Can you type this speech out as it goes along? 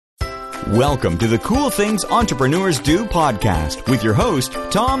Welcome to the Cool Things Entrepreneurs Do podcast with your host,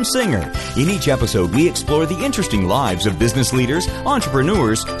 Tom Singer. In each episode, we explore the interesting lives of business leaders,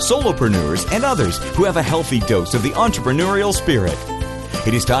 entrepreneurs, solopreneurs, and others who have a healthy dose of the entrepreneurial spirit.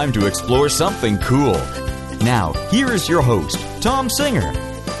 It is time to explore something cool. Now, here is your host, Tom Singer.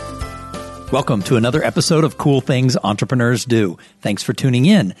 Welcome to another episode of Cool Things Entrepreneurs Do. Thanks for tuning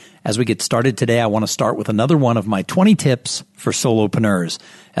in. As we get started today, I want to start with another one of my 20 tips for solopreneurs.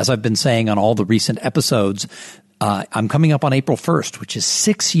 As I've been saying on all the recent episodes, I'm coming up on April 1st, which is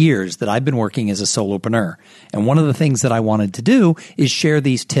 6 years that I've been working as a solopreneur. And one of the things that I wanted to do is share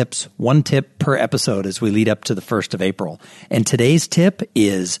these tips, one tip per episode as we lead up to the 1st of April. And today's tip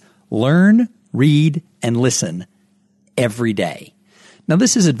is learn, read, and listen every day. Now,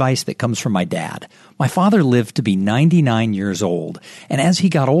 this is advice that comes from my dad. My father lived to be 99 years old, and as he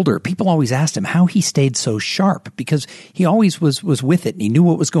got older, people always asked him how he stayed so sharp because he always was with it and he knew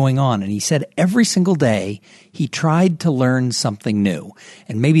what was going on. And he said every single day he tried to learn something new.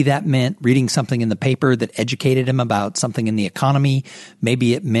 And maybe that meant reading something in the paper that educated him about something in the economy.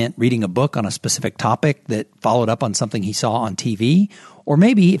 Maybe it meant reading a book on a specific topic that followed up on something he saw on TV. Or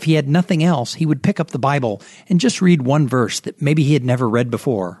maybe if he had nothing else, he would pick up the Bible and just read one verse that maybe he had never read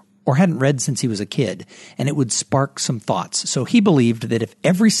before or hadn't read since he was a kid, and it would spark some thoughts. So he believed that if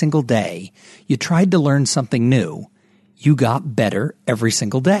every single day you tried to learn something new, you got better every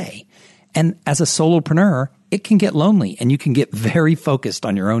single day. And as a solopreneur, it can get lonely and you can get very focused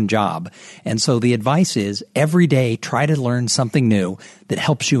on your own job. And so the advice is every day try to learn something new that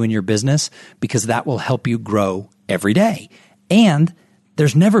helps you in your business because that will help you grow every day. And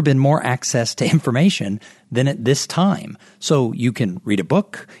there's never been more access to information than at this time. So you can read a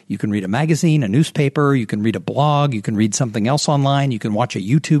book, you can read a magazine, a newspaper, you can read a blog, you can read something else online, you can watch a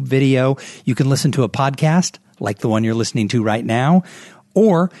YouTube video, you can listen to a podcast like the one you're listening to right now,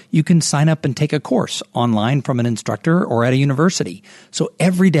 or you can sign up and take a course online from an instructor or at a university. So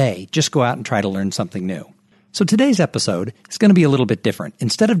every day, just go out and try to learn something new. So today's episode is going to be a little bit different.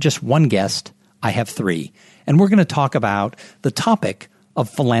 Instead of just one guest, I have three. And we're going to talk about the topic of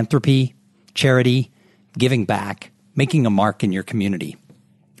philanthropy, charity, giving back, making a mark in your community.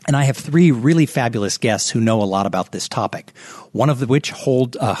 And I have three really fabulous guests who know a lot about this topic, one of which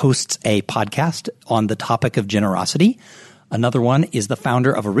hosts a podcast on the topic of generosity. Another one is the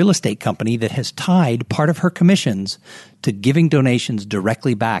founder of a real estate company that has tied part of her commissions to giving donations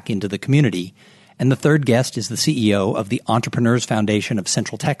directly back into the community. And the third guest is the CEO of the Entrepreneurs Foundation of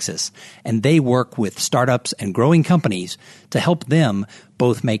Central Texas, and they work with startups and growing companies to help them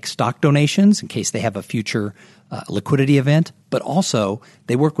both make stock donations in case they have a future liquidity event, but also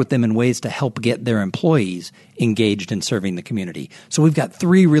they work with them in ways to help get their employees engaged in serving the community. So we've got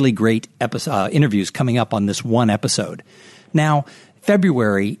three really great interviews coming up on this one episode. Now,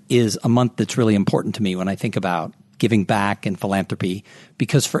 February is a month that's really important to me when I think about giving back and philanthropy,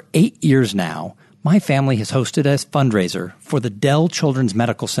 because for 8 years now, my family has hosted a fundraiser for the Dell Children's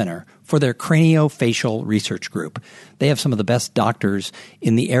Medical Center for their craniofacial research group. They have some of the best doctors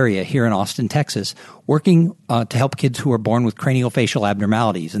in the area here in Austin, Texas, working to help kids who are born with craniofacial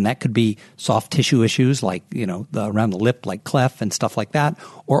abnormalities. And that could be soft tissue issues like, around the lip, like cleft and stuff like that,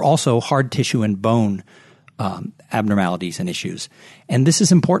 or also hard tissue and bone abnormalities and issues. And this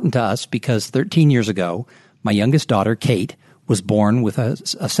is important to us because 13 years ago, my youngest daughter, Kate, was born with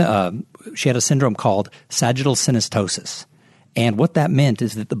she had a syndrome called sagittal synostosis. And what that meant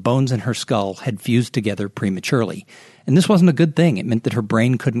is that the bones in her skull had fused together prematurely. And this wasn't a good thing. It meant that her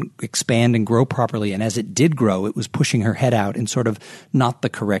brain couldn't expand and grow properly. And as it did grow, it was pushing her head out in sort of not the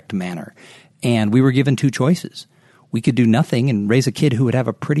correct manner. And we were given two choices. We could do nothing and raise a kid who would have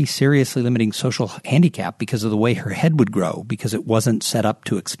a pretty seriously limiting social handicap because of the way her head would grow, because it wasn't set up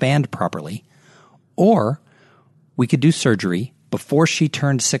to expand properly. Or we could do surgery before she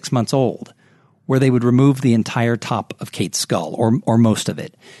turned 6 months old, where they would remove the entire top of Kate's skull, or most of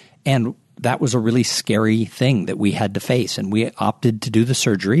it. And that was a really scary thing that we had to face. And we opted to do the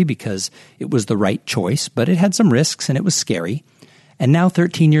surgery because it was the right choice, but it had some risks and it was scary. And now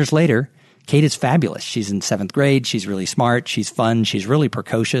 13 years later, Kate is fabulous. She's in 7th grade. She's really smart. She's fun. She's really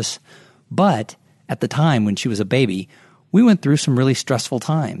precocious. But at the time when she was a baby, we went through some really stressful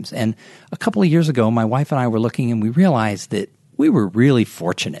times. And a couple of years ago, my wife and I were looking and we realized that we were really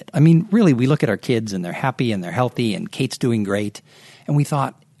fortunate. I mean, really, we look at our kids and they're happy and they're healthy and Kate's doing great. And we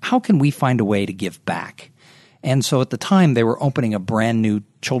thought, how can we find a way to give back? And so at the time, they were opening a brand new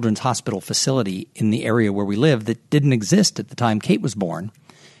children's hospital facility in the area where we live that didn't exist at the time Kate was born.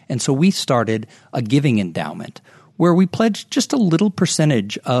 And so we started a giving endowment where we pledged just a little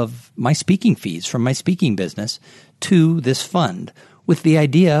percentage of my speaking fees from my speaking business to this fund, with the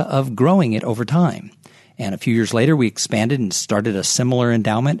idea of growing it over time. And a few years later, we expanded and started a similar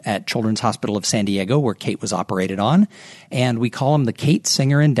endowment at Children's Hospital of San Diego, where Kate was operated on. And we call them the Kate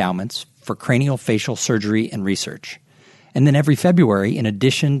Singer Endowments for Craniofacial Surgery and Research. And then every February, in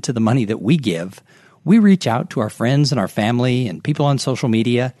addition to the money that we give, we reach out to our friends and our family and people on social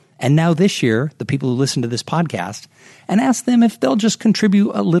media, and now this year, the people who listen to this podcast, and ask them if they'll just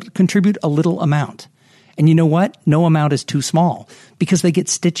contribute a little amount. And you know what? No amount is too small, because they get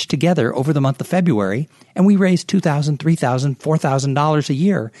stitched together over the month of February, and we raise $2,000, $3,000, $4,000 a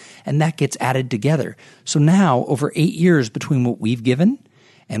year, and that gets added together. So now, over 8 years between what we've given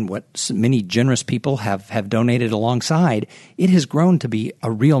and what many generous people have donated alongside, it has grown to be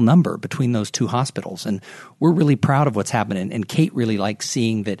a real number between those two hospitals. And we're really proud of what's happening. And Kate really likes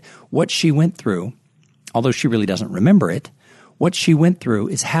seeing that what she went through, although she really doesn't remember it, what she went through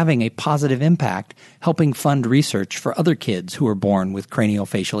is having a positive impact, helping fund research for other kids who are born with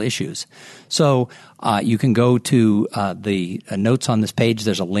craniofacial issues. So you can go to the notes on this page.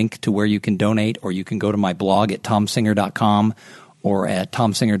 There's a link to where you can donate, or you can go to my blog at tomsinger.com or at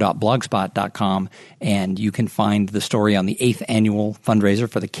tomsinger.blogspot.com, and you can find the story on the 8th annual fundraiser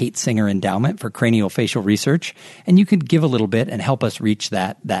for the Kate Singer Endowment for Craniofacial Research, and you could give a little bit and help us reach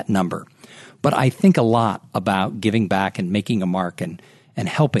that number. But I think a lot about giving back and making a mark and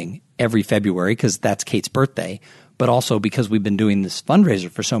helping every February, because that's Kate's birthday, but also because we've been doing this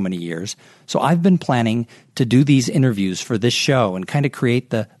fundraiser for so many years. So I've been planning to do these interviews for this show and kind of create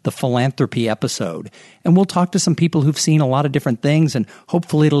the philanthropy episode. And we'll talk to some people who've seen a lot of different things, and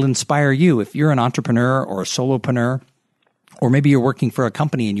hopefully it'll inspire you. If you're an entrepreneur or a solopreneur, or maybe you're working for a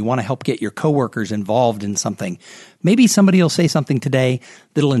company and you want to help get your coworkers involved in something, maybe somebody will say something today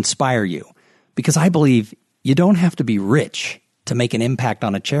that'll inspire you. Because I believe you don't have to be rich to make an impact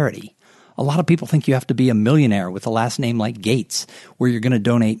on a charity. A lot of people think you have to be a millionaire with a last name like Gates, where you're going to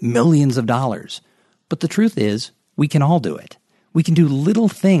donate millions of dollars. But the truth is, we can all do it. We can do little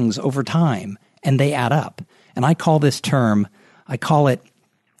things over time, and they add up. And I call this term, I call it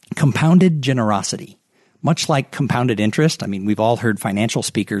compounded generosity. Much like compounded interest, I mean, we've all heard financial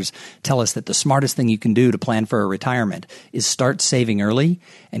speakers tell us that the smartest thing you can do to plan for a retirement is start saving early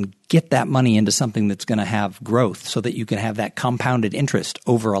and get that money into something that's going to have growth so that you can have that compounded interest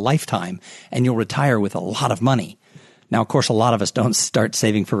over a lifetime, and you'll retire with a lot of money. Now, of course, a lot of us don't start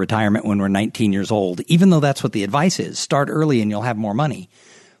saving for retirement when we're 19 years old, even though that's what the advice is. Start early and you'll have more money.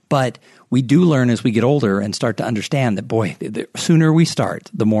 But we do learn as we get older and start to understand that, boy, the sooner we start,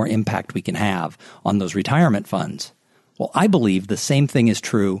 the more impact we can have on those retirement funds. Well, I believe the same thing is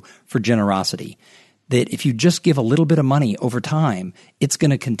true for generosity, that if you just give a little bit of money over time, it's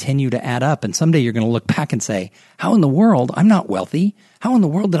going to continue to add up. And someday you're going to look back and say, how in the world? I'm not wealthy. How in the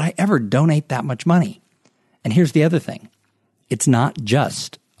world did I ever donate that much money? And here's the other thing. It's not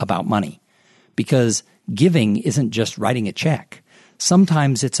just about money, because giving isn't just writing a check.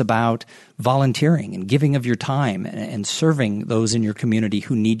 Sometimes it's about volunteering and giving of your time and serving those in your community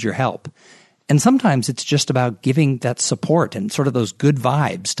who need your help. And sometimes it's just about giving that support and sort of those good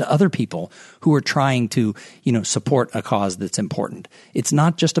vibes to other people who are trying to, support a cause that's important. It's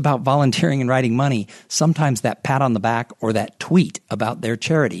not just about volunteering and writing money. Sometimes that pat on the back or that tweet about their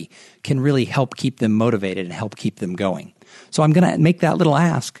charity can really help keep them motivated and help keep them going. So I'm going to make that little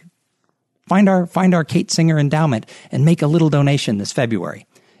ask. Find our Kate Singer Endowment and make a little donation this February.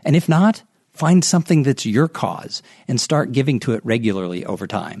 And if not, find something that's your cause and start giving to it regularly over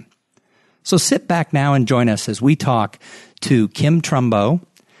time. So sit back now and join us as we talk to Kim Trumbo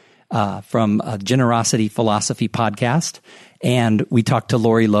from Generosity Philosophy Podcast, and we talk to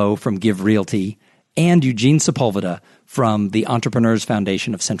Lori Lowe from Give Realty, and Eugene Sepulveda from the Entrepreneurs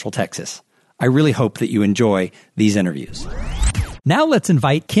Foundation of Central Texas. I really hope that you enjoy these interviews. Now let's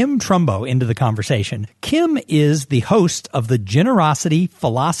invite Kim Trumbo into the conversation. Kim is the host of the Generosity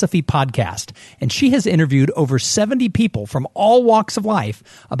Philosophy Podcast, and she has interviewed over 70 people from all walks of life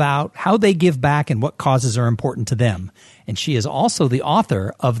about how they give back and what causes are important to them. And she is also the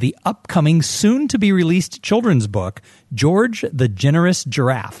author of the upcoming soon-to-be-released children's book, George the Generous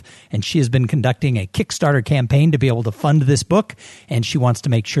Giraffe. And she has been conducting a Kickstarter campaign to be able to fund this book, and she wants to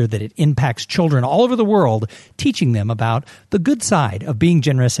make sure that it impacts children all over the world, teaching them about the good side of being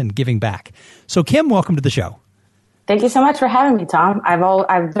generous and giving back. So, Kim, welcome to the show. Thank you so much for having me, Tom.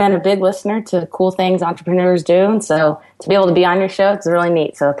 I've been a big listener to Cool Things Entrepreneurs Do, and so to be able to be on your show, it's really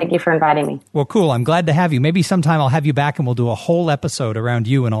neat. So thank you for inviting me. Well, cool. I'm glad to have you. Maybe sometime I'll have you back and we'll do a whole episode around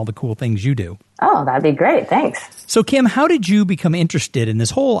you and all the cool things you do. Oh, that'd be great. Thanks. So, Kim, how did you become interested in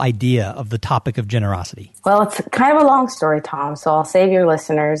this whole idea of the topic of generosity? Well, it's kind of a long story, Tom, so I'll save your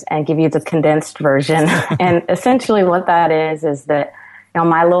listeners and give you the condensed version. And essentially what that is that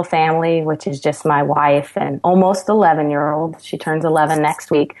my little family, which is just my wife and almost 11-year-old, she turns 11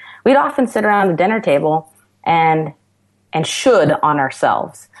 next week, we'd often sit around the dinner table and should on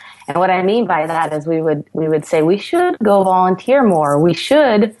ourselves. And what I mean by that is we would say we should go volunteer more. We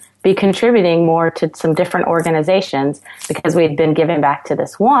should be contributing more to some different organizations because we had been giving back to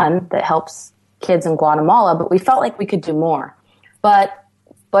this one that helps kids in Guatemala, but we felt like we could do more. But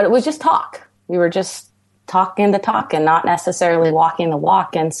it was just talk. We were just talking the talk and not necessarily walking the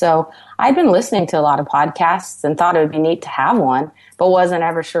walk. And so I'd been listening to a lot of podcasts and thought it would be neat to have one, but wasn't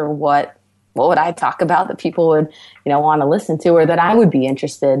ever sure what would I talk about that people would, want to listen to or that I would be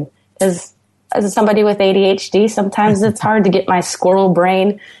interested. Because as somebody with ADHD, sometimes it's hard to get my squirrel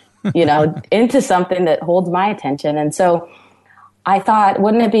brain, into something that holds my attention. And so I thought,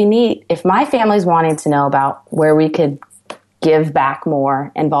 wouldn't it be neat if my family's wanting to know about where we could give back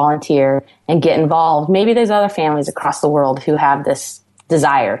more and volunteer and get involved. Maybe there's other families across the world who have this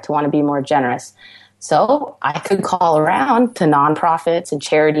desire to want to be more generous. So I could call around to nonprofits and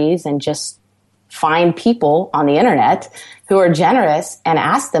charities and just find people on the internet who are generous and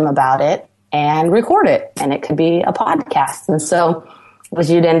ask them about it and record it. And it could be a podcast. And so,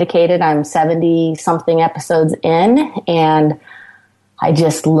 as you'd indicated, I'm 70-something episodes in, and I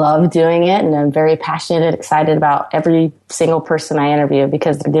just love doing it, and I'm very passionate and excited about every single person I interview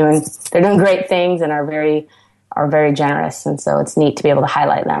because they're doing great things and are very generous, and so it's neat to be able to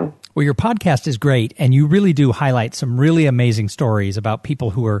highlight them. Well, your podcast is great, and you really do highlight some really amazing stories about people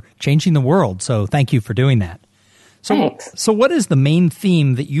who are changing the world, so thank you for doing that. Thanks. So what is the main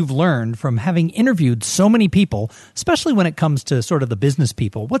theme that you've learned from having interviewed so many people, especially when it comes to sort of the business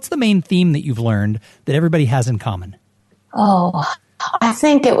people? What's the main theme that you've learned that everybody has in common? Oh, I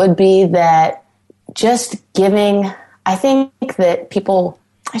think it would be that just giving, I think that people,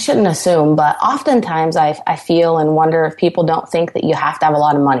 I shouldn't assume, but oftentimes I feel and wonder if people don't think that you have to have a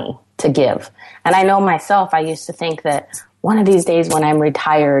lot of money to give. And I know myself, I used to think that one of these days when I'm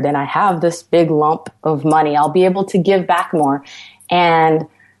retired and I have this big lump of money, I'll be able to give back more. And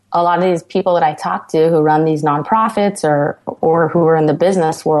a lot of these people that I talk to who run these nonprofits or who are in the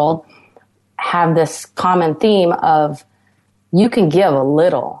business world have this common theme of you can give a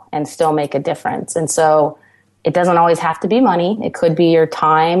little and still make a difference. And so it doesn't always have to be money. It could be your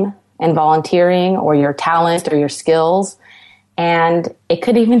time and volunteering or your talent or your skills. And it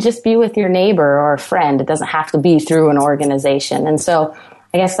could even just be with your neighbor or a friend. It doesn't have to be through an organization. And so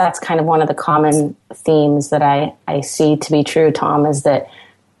I guess that's kind of one of the common themes that I see to be true, Tom, is that,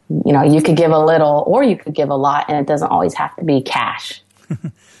 you could give a little or you could give a lot, and it doesn't always have to be cash.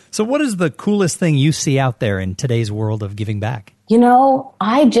 So what is the coolest thing you see out there in today's world of giving back?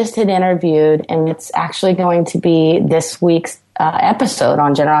 I just had interviewed, and it's actually going to be this week's episode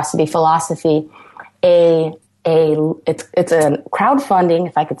on generosity philosophy, it's a crowdfunding,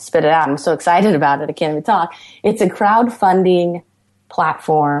 if I could spit it out. I'm so excited about it, I can't even talk. It's a crowdfunding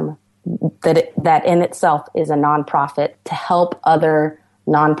platform that in itself is a nonprofit to help other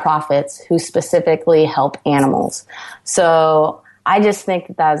nonprofits who specifically help animals. So I just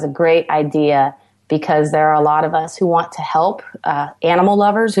think that is a great idea because there are a lot of us who want to help animal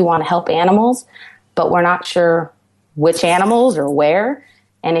lovers who want to help animals, but we're not sure which animals or where.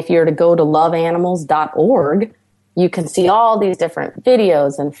 And if you're to go to loveanimals.org, you can see all these different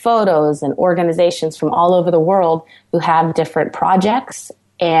videos and photos and organizations from all over the world who have different projects.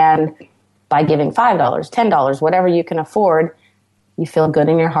 And by giving $5, $10, whatever you can afford, you feel good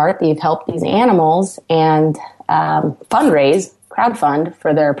in your heart that you've helped these animals and crowdfund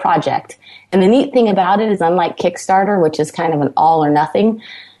for their project. And the neat thing about it is, unlike Kickstarter, which is kind of an all or nothing,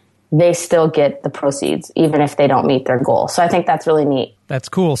 they still get the proceeds, even if they don't meet their goal. So I think that's really neat. That's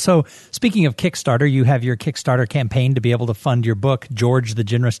cool. So speaking of Kickstarter, you have your Kickstarter campaign to be able to fund your book, George the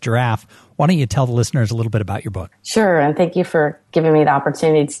Generous Giraffe. Why don't you tell the listeners a little bit about your book? Sure, and thank you for giving me the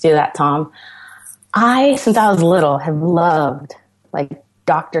opportunity to do that, Tom. Since I was little, have loved like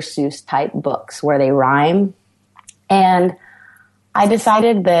Dr. Seuss type books where they rhyme. And I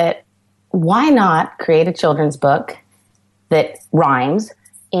decided that why not create a children's book that rhymes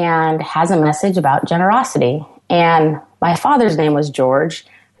and has a message about generosity. And my father's name was George,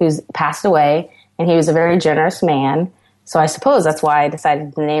 who's passed away, and he was a very generous man. So I suppose that's why I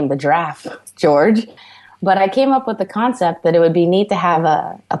decided to name the giraffe George. But I came up with the concept that it would be neat to have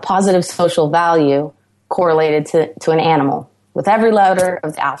a positive social value correlated to an animal with every letter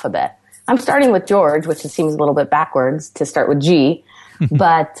of the alphabet. I'm starting with George, which seems a little bit backwards to start with G,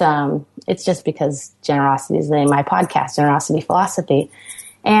 but it's just because generosity is the name of my podcast, Generosity Philosophy.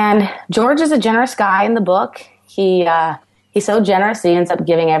 And George is a generous guy in the book. He's so generous, he ends up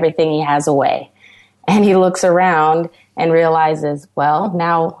giving everything he has away. And he looks around and realizes, well,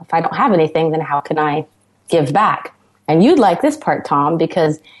 now if I don't have anything, then how can I give back? And you'd like this part, Tom,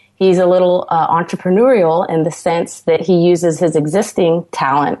 because he's a little entrepreneurial in the sense that he uses his existing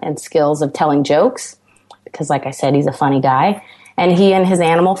talent and skills of telling jokes, because like I said, he's a funny guy. And he and his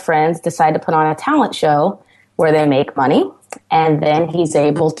animal friends decide to put on a talent show where they make money. And then he's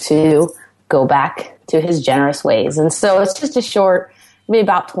able to go back to his generous ways. And so it's just a short, maybe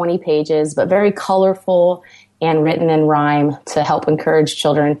about 20 pages, but very colorful and written in rhyme to help encourage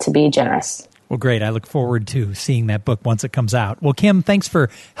children to be generous. Well, great. I look forward to seeing that book once it comes out. Well, Kim, thanks for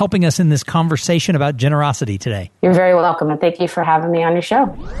helping us in this conversation about generosity today. You're very welcome, and thank you for having me on your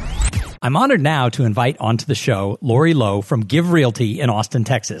show. I'm honored now to invite onto the show Lori Lowe from Give Realty in Austin,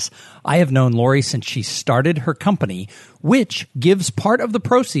 Texas. I have known Lori since she started her company, which gives part of the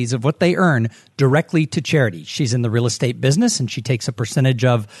proceeds of what they earn directly to charity. She's in the real estate business, and she takes a percentage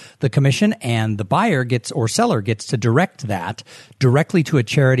of the commission, and the buyer or seller gets to direct that directly to a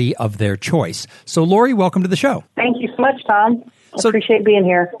charity of their choice. So, Lori, welcome to the show. Thank you so much, Tom. Appreciate being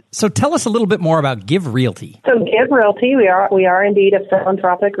here. So tell us a little bit more about Give Realty. So Give Realty, we are indeed a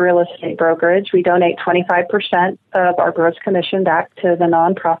philanthropic real estate brokerage. We donate 25% of our gross commission back to the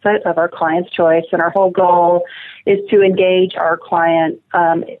nonprofit of our client's choice. And our whole goal is to engage our client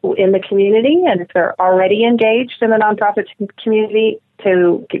in the community. And if they're already engaged in the nonprofit community,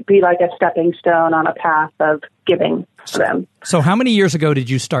 to be like a stepping stone on a path of giving to them. So how many years ago did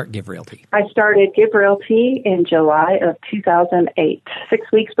you start Give Realty? I started Give Realty in July of 2008,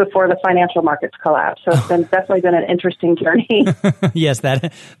 6 weeks before the financial markets collapsed. So it's definitely been an interesting journey. Yes,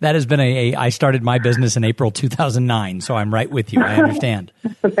 that has been I started my business in April 2009, so I'm right with you. I understand.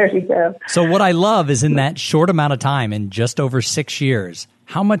 There you go. So what I love is in that short amount of time, in just over 6 years,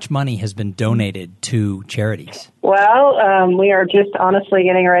 how much money has been donated to charities? Well, we are just honestly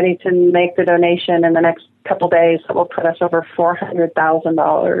getting ready to make the donation in the next couple days that will put us over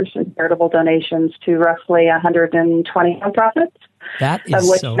 $400,000 in charitable donations to roughly 120 nonprofits. That is of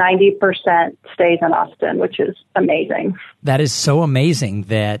which 90% stays in Austin, which is amazing. That is so amazing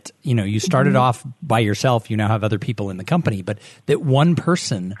that, you started off by yourself. You now have other people in the company, but that one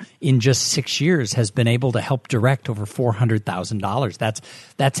person in just 6 years has been able to help direct over $400,000.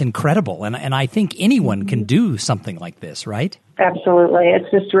 That's incredible. And I think anyone can do something like this, right? Absolutely. It's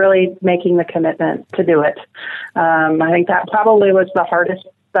just really making the commitment to do it. I think that probably was the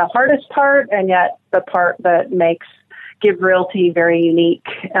hardest part, and yet the part that makes Give Realty very unique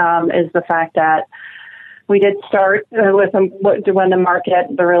is the fact that we did start with when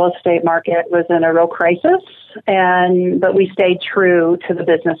the real estate market was in a real crisis, but we stayed true to the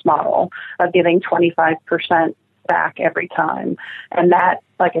business model of giving 25% back every time. And that,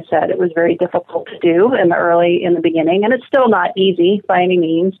 like I said, it was very difficult to do in the beginning, and it's still not easy by any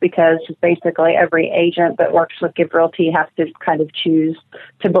means, because basically every agent that works with Give Realty has to kind of choose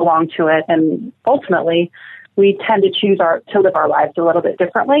to belong to it, and ultimately we tend to choose to live our lives a little bit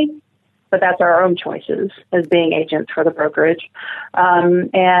differently, but that's our own choices as being agents for the brokerage.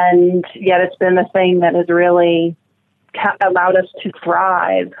 And yet it's been the thing that has really allowed us to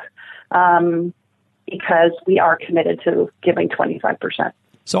thrive because we are committed to giving 25%.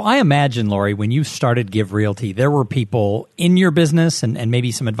 So I imagine, Lori, when you started Give Realty, there were people in your business and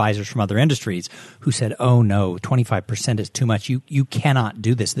maybe some advisors from other industries who said, oh, no, 25% is too much. You cannot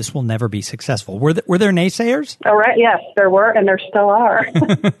do this. This will never be successful. Were there naysayers? Oh, right. Yes, there were, and there still are,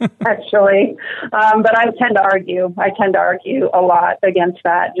 actually. But I tend to argue a lot against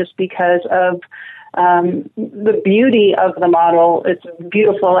that, just because of the beauty of the model. It's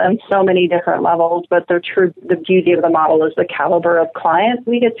beautiful in so many different levels, but the beauty of the model is the caliber of client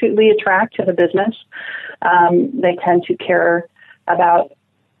we attract to the business. They tend to care about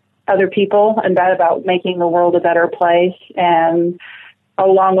other people and about making the world a better place. And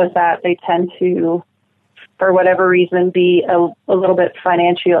along with that, they tend to, for whatever reason, be a little bit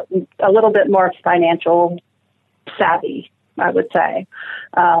more financial savvy, I would say.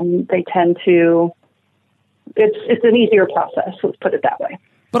 They tend to. It's an easier process, let's put it that way.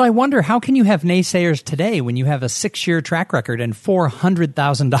 But I wonder, how can you have naysayers today when you have a 6-year track record and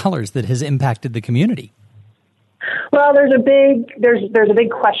 $400,000 that has impacted the community? Well, there's a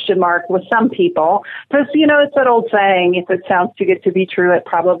big question mark with some people. Because, it's that old saying, if it sounds too good to be true, it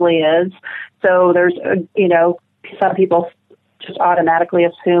probably is. So there's, some people just automatically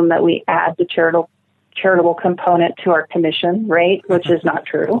assume that we add the charitable component to our commission rate, which is not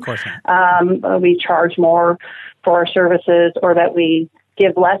true. Of course not. We charge more for our services, or that we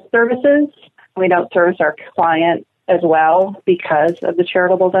give less services. We don't service our client as well because of the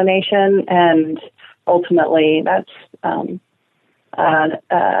charitable donation, and ultimately that's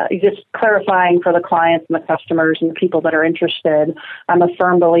just clarifying for the clients and the customers and the people that are interested. I'm a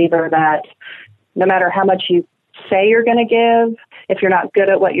firm believer that no matter how much you say you're going to give, if you're not good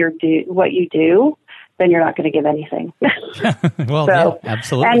at what you do, then you're not going to give anything. Well, yeah,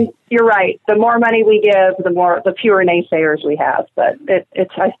 absolutely. And you're right. The more money we give, the fewer naysayers we have. But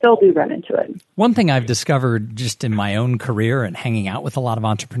I still do run into it. One thing I've discovered just in my own career and hanging out with a lot of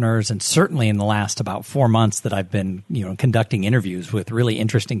entrepreneurs, and certainly in the last about 4 months that I've been, conducting interviews with really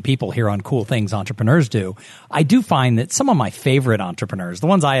interesting people here on Cool Things Entrepreneurs Do, I do find that some of my favorite entrepreneurs, the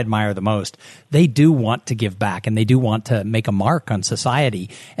ones I admire the most, they do want to give back and they do want to make a mark on society.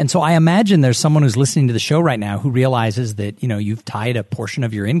 And so I imagine there's someone who's listening to the show right now who realizes that, you've tied a portion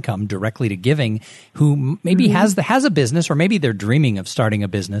of your income directly to giving, who maybe has a business, or maybe they're dreaming of starting a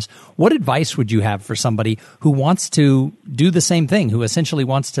business. What advice would you have for somebody who wants to do the same thing, who essentially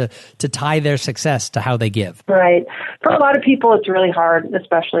wants to tie their success to how they give? Right. For a lot of people, it's really hard,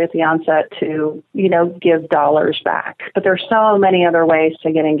 especially at the onset, to, give dollars back. But there's so many other ways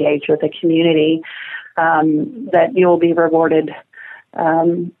to get engaged with the community that you'll be rewarded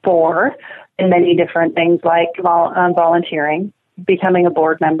for in many different things, like volunteering, becoming a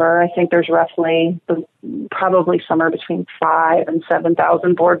board member. I think there's probably somewhere between 5,000 and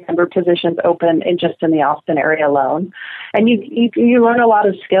 7,000 board member positions open in the Austin area alone. And you learn a lot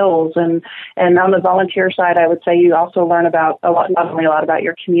of skills. And on the volunteer side, I would say you also learn not only a lot about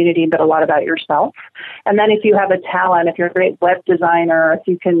your community, but a lot about yourself. And then if you have a talent, if you're a great web designer, if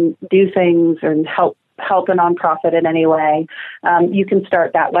you can do things and help a nonprofit in any way, you can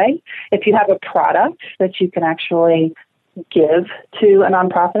start that way. If you have a product that you can actually give to a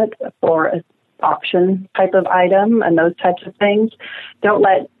nonprofit for an auction type of item and those types of things, don't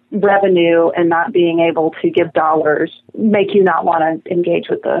let revenue and not being able to give dollars make you not want to engage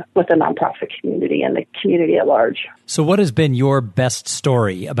with the nonprofit community and the community at large. So what has been your best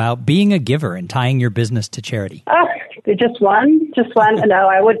story about being a giver and tying your business to charity? Just one. No,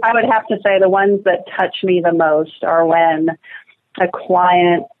 I would have to say the ones that touch me the most are when a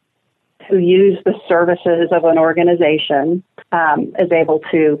client who used the services of an organization is able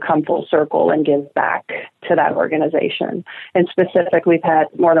to come full circle and give back to that organization. In specific, we've had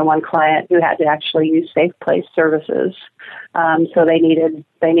more than one client who had to actually use Safe Place services. So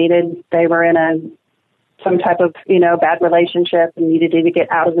they were in some type of, bad relationship and needed to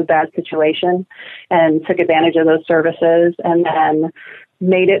get out of a bad situation, and took advantage of those services, and then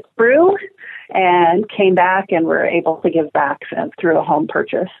made it through and came back and were able to give back through a home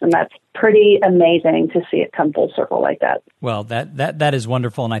purchase. And that's pretty amazing to see it come full circle like that. Well, that is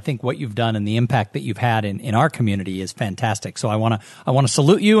wonderful. And I think what you've done and the impact that you've had in our community is fantastic. So I want to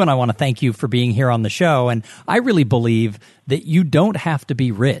salute you, and I want to thank you for being here on the show. And I really believe that you don't have to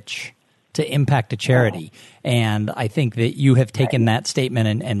be rich to impact a charity. And I think that you have taken that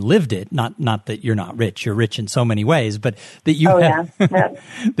statement and lived it. Not that you're not rich, you're rich in so many ways, but that you that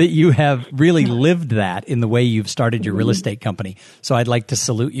you have really lived that in the way you've started your real estate company. So I'd like to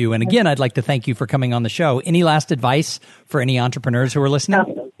salute you. And again, I'd like to thank you for coming on the show. Any last advice for any entrepreneurs who are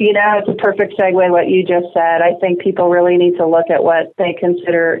listening? It's a perfect segue what you just said. I think people really need to look at what they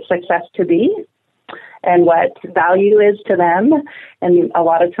consider success to be and what value is to them. And a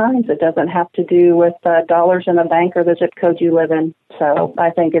lot of times it doesn't have to do with dollars in the bank or the zip code you live in. So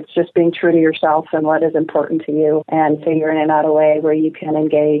I think it's just being true to yourself and what is important to you, and figuring out a way where you can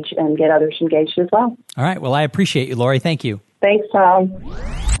engage and get others engaged as well. All right. Well, I appreciate you, Lori. Thank you. Thanks, Tom.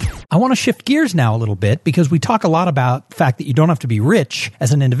 I want to shift gears now a little bit, because we talk a lot about the fact that you don't have to be rich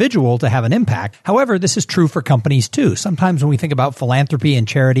as an individual to have an impact. However, this is true for companies too. Sometimes when we think about philanthropy and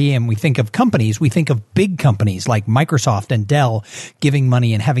charity and we think of companies, we think of big companies like Microsoft and Dell giving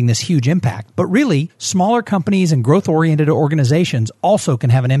money and having this huge impact. But really, smaller companies and growth-oriented organizations also can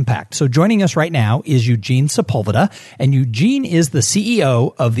have an impact. So joining us right now is Eugene Sepulveda, and Eugene is the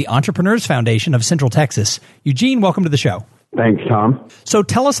CEO of the Entrepreneurs Foundation of Central Texas. Eugene, welcome to the show. Thanks, Tom. So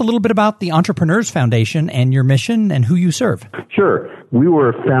tell us a little bit about the Entrepreneurs Foundation and your mission and who you serve. Sure. We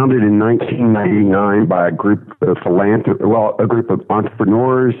were founded in 1999 by a group of a group of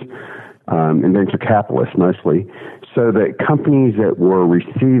entrepreneurs and venture capitalists mostly, so that companies that were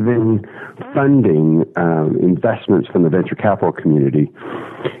receiving funding, investments from the venture capital community,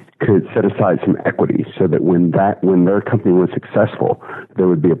 could set aside some equity, so that when their company was successful, there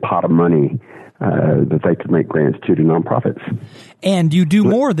would be a pot of money that they could make grants to nonprofits. And you do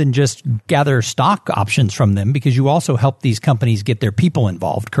more than just gather stock options from them, because you also help these companies get their people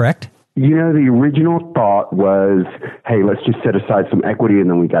involved, correct? You know, the original thought was, hey, let's just set aside some equity and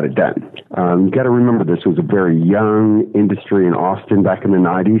then we got it done. You got to remember, this was a very young industry in Austin back in the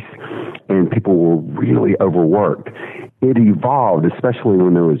 90s, and people were really overworked. It evolved, especially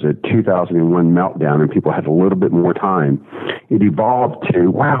when there was a 2001 meltdown and people had a little bit more time. It evolved to,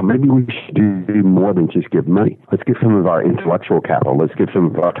 wow, maybe we should do more than just give money. Let's give some of our intellectual capital. Let's give some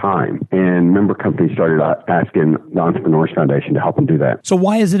of our time. And member companies started asking the Entrepreneurs Foundation to help them do that. So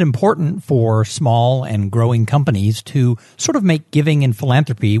why is it important for small and growing companies to sort of make giving and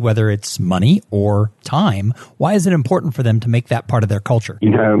philanthropy, whether it's money or time, why is it important for them to make that part of their culture? You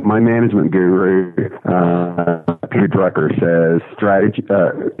know, my management guru, Peter Drucker,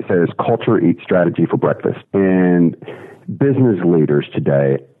 says culture eats strategy for breakfast. And business leaders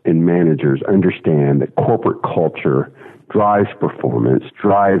today and managers understand that corporate culture drives performance,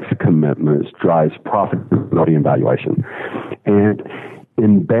 drives commitments, drives profitability and valuation. And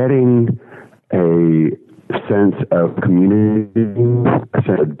embedding a sense of community, a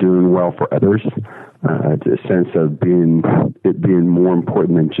sense of doing well for others, a sense of it being more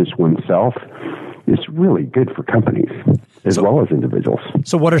important than just oneself, is really good for companies as well as individuals.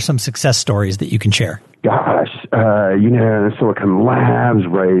 So what are some success stories that you can share? Gosh, Silicon Labs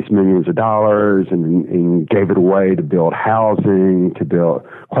raised millions of dollars and gave it away to build housing, to build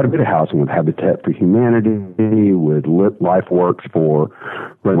quite a bit of housing with Habitat for Humanity, with LifeWorks for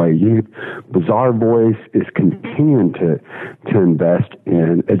runaway youth. Bazaar Voice is continuing to invest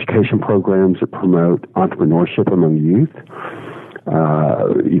in education programs that promote entrepreneurship among youth.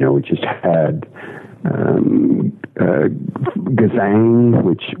 We just had Gazang,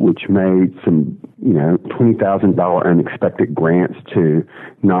 which made some, $20,000 unexpected grants to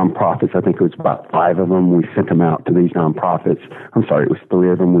nonprofits. I think it was about 5 of them. We sent them out to these nonprofits. I'm sorry, it was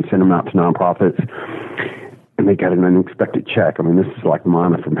 3 of them. We sent them out to nonprofits, and they got an unexpected check. I mean, this is like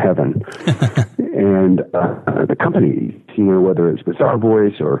manna from heaven. And the companies, whether it's Bazaar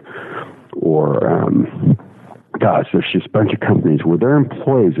Voice or gosh, there's just a bunch of companies where their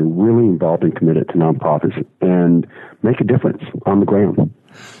employees are really involved and committed to nonprofits and make a difference on the ground.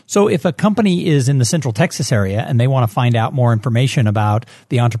 So if a company is in the Central Texas area and they want to find out more information about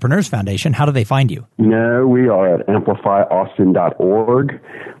the Entrepreneurs Foundation, how do they find you? No, we are at amplifyaustin.org,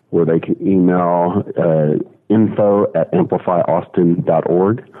 where they can email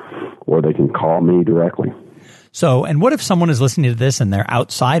info@amplifyaustin.org, or they can call me directly. So, and what if someone is listening to this and they're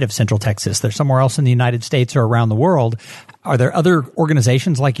outside of Central Texas? They're somewhere else in the United States or around the world. Are there other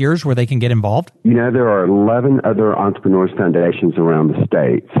organizations like yours where they can get involved? There are 11 other Entrepreneurs Foundations around the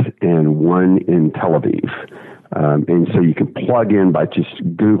States and one in Tel Aviv. And so you can plug in by just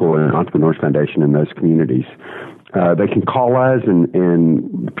Googling Entrepreneurs Foundation in those communities. They can call us,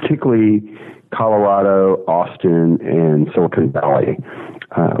 and particularly Colorado, Austin, and Silicon Valley.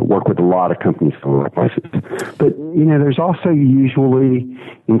 Work with a lot of companies from other places. But, there's also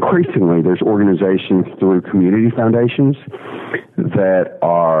increasingly, there's organizations through community foundations that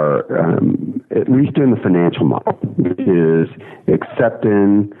are at least doing the financial model, which is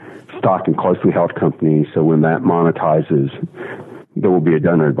accepting stock in closely held companies. So when that monetizes, there will be a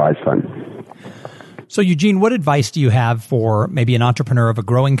donor advised fund. So, Eugene, what advice do you have for maybe an entrepreneur of a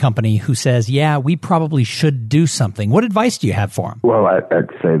growing company who says, yeah, we probably should do something? What advice do you have for them? Well, I'd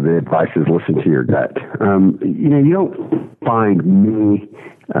say the advice is listen to your gut. You don't find many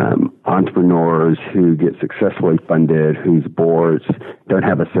entrepreneurs who get successfully funded, whose boards don't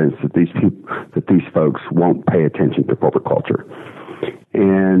have a sense that these folks won't pay attention to corporate culture.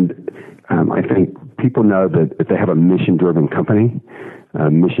 And I think people know that if they have a mission-driven company, a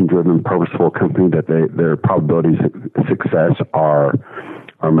mission-driven, purposeful company, that their probabilities of success are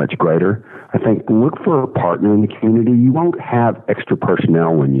much greater. I think look for a partner in the community. You won't have extra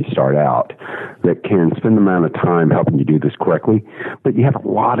personnel when you start out that can spend the amount of time helping you do this correctly, but you have a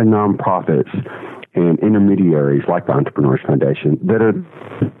lot of nonprofits and intermediaries like the Entrepreneurs Foundation that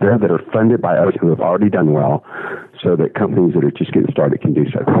are funded by others who have already done well, so that companies that are just getting started can do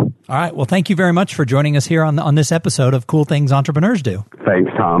so. All right. Well, thank you very much for joining us here on this episode of Cool Things Entrepreneurs Do.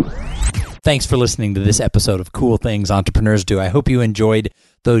 Thanks, Tom. Thanks for listening to this episode of Cool Things Entrepreneurs Do. I hope you enjoyed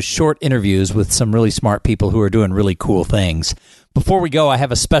those short interviews with some really smart people who are doing really cool things. Before we go, I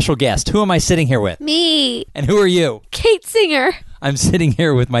have a special guest. Who am I sitting here with? Me. And who are you? Kate Singer. I'm sitting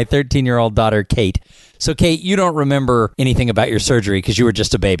here with my 13-year-old daughter, Kate. So, Kate, you don't remember anything about your surgery because you were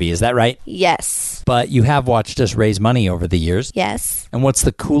just a baby. Is that right? Yes. But you have watched us raise money over the years. Yes. And what's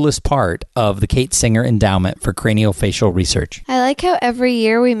the coolest part of the Kate Singer Endowment for Craniofacial Research? I like how every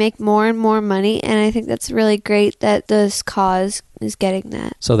year we make more and more money, and I think that's really great that this cause is getting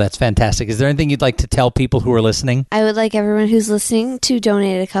that. So that's fantastic. Is there anything you'd like to tell people who are listening? I would like everyone who's listening to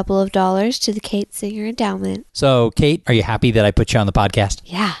donate a couple of dollars to the Kate Singer Endowment. So, Kate, are you happy that I put you on the podcast?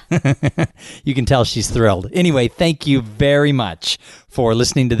 Yeah. You can tell she's thrilled. Anyway, thank you very much for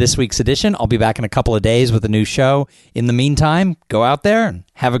listening to this week's edition. I'll be back in a couple of days with a new show. In the meantime, go out there and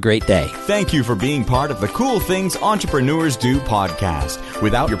have a great day. Thank you for being part of the Cool Things Entrepreneurs Do podcast.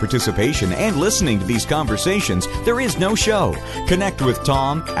 Without your participation and listening to these conversations, there is no show. Connect with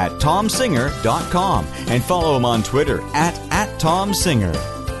Tom at tomsinger.com and follow him on Twitter at TomSinger.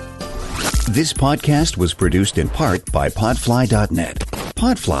 This podcast was produced in part by Podfly.net.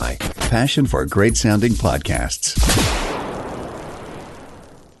 Podfly, passion for great-sounding podcasts.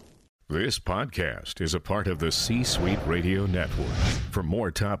 This podcast is a part of the C-Suite Radio Network. For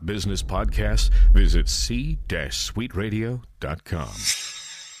more top business podcasts, visit c-suiteradio.com.